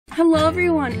Hello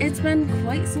everyone, it's been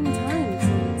quite some time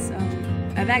since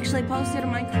I've actually posted a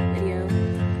Minecraft video.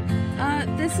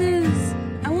 This is,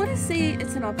 I want to say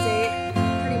it's an update,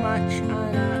 pretty much,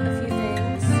 on a few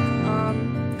things.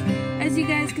 As you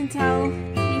guys can tell,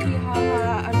 Kiki,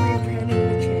 haha, I'm rebranding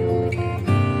the channel again.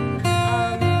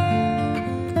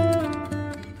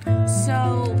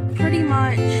 So, pretty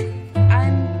much,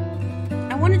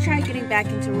 I want to try getting back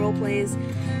into roleplays,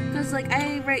 because, like,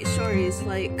 I write stories,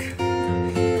 like,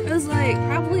 it was, like,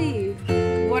 probably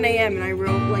 1 AM, and I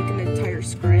wrote, like, an entire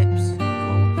script,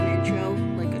 an intro,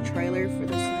 like, a trailer for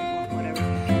this, like, whatever,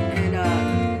 and,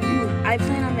 I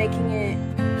plan on making it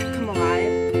come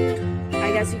alive,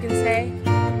 I guess you can say,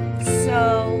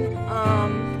 so,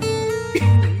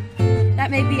 that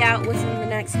may be out within the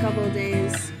next couple of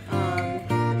days.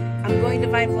 I'm going to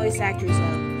find voice actors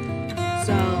up,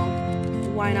 so,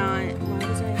 why not? Why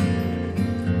was I?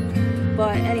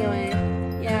 But anyway,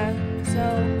 yeah, so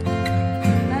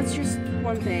that's just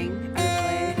one thing out of the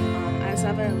way. I also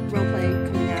have a roleplay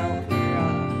coming out where,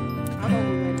 I don't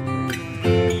know,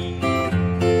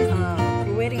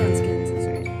 we're waiting on skins, that's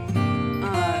right,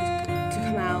 to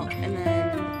come out, and then,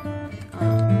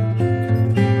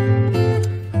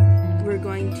 we're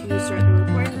going to start the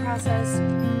recording process.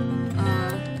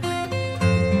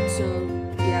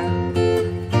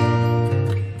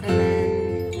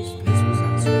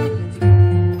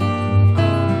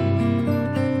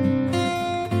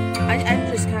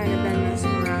 I've just kind of been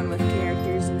messing around with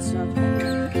characters and stuff.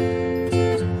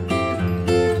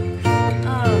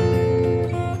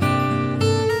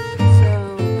 So,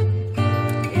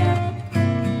 yeah.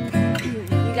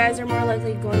 You guys are more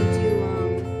likely going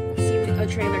to see a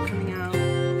trailer coming out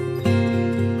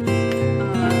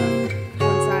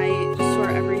once I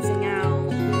sort everything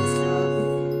out and stuff.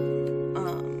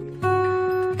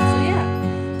 So, yeah.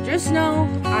 Just know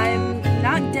I'm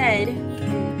not dead.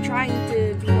 I'm trying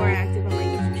to be more active on my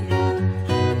YouTube channel.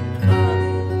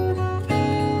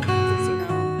 You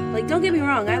know, like, don't get me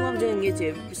wrong, I love doing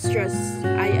YouTube. It's just,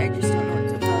 I just don't know what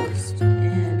to post.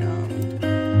 And,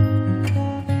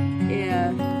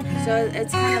 yeah. So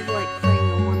it's kind of like playing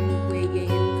a one-way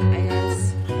game, I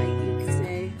guess, like you could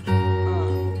say.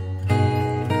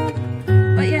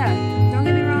 But yeah, don't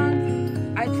get me wrong,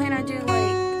 I plan on doing,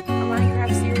 like, a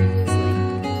Minecraft series, like,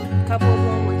 a couple of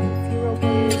them, like, a few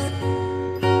roleplays.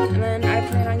 And then I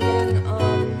plan on getting,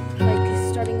 like,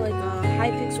 starting, like, a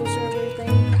high-pixel server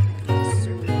thing.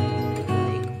 Server,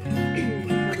 like,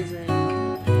 what is it?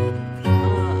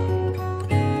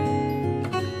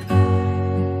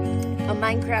 A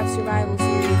Minecraft survival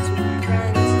series with my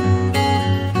friends.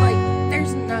 Like,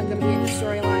 there's not gonna be any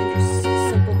storyline, just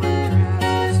simple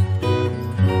Minecraft.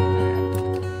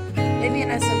 Maybe an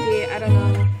SMP, I don't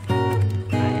know.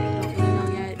 I don't really know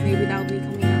yet. Maybe that'll be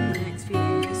coming out in the next few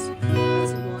days.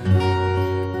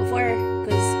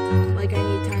 Like, I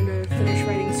need time to finish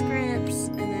writing scripts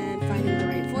and then finding the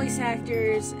right voice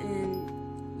actors and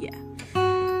yeah.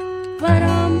 But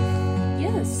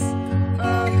yes.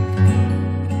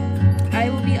 I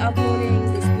will be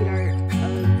uploading the speed art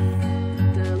of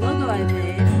the logo I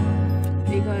made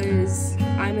because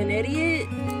I'm an idiot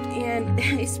and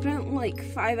I spent like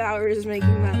 5 hours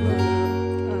making that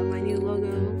logo, my new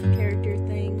logo character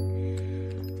thing.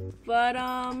 But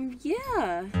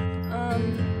yeah.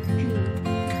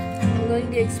 I'm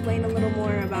going to explain a little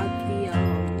more about the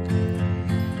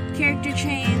character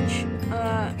change.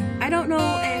 I don't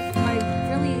know if my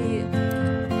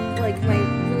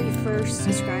really first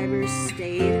subscribers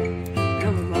stayed. I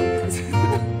know my mom does.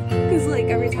 Because like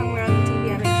every time we're on the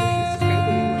TV, I make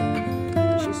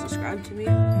sure she's subscribed to me.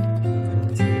 Like,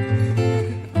 she's subscribed to me.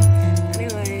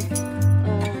 Anyway,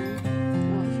 oh,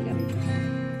 she got me.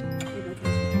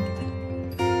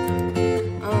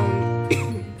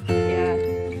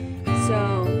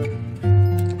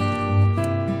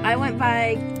 I went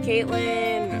by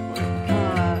Katelynn,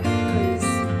 because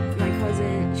my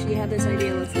cousin, she had this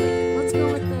idea, let's go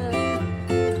with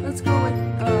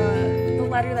the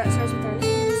letter that starts with our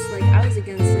names. Like, I was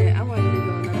against it, I wanted to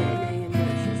go another name, but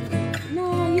she's like, no,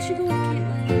 you should go with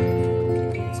Katelynn.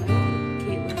 Okay, so I went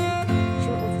with Katelynn, she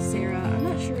went with Sarah. I'm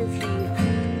not sure if she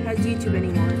has YouTube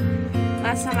anymore.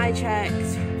 Last time I checked her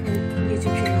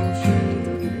YouTube channel, she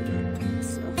deleted it,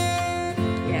 so,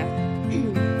 yeah.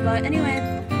 But anyway,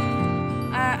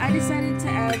 I decided to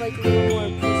add like a little more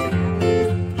personality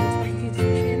to my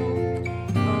YouTube channel.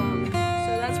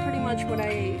 So that's pretty much what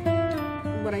I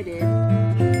did.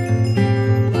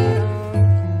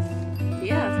 But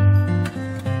yeah.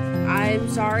 I'm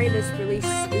sorry this release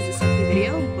is a sucky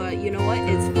video, but you know what?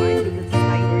 It's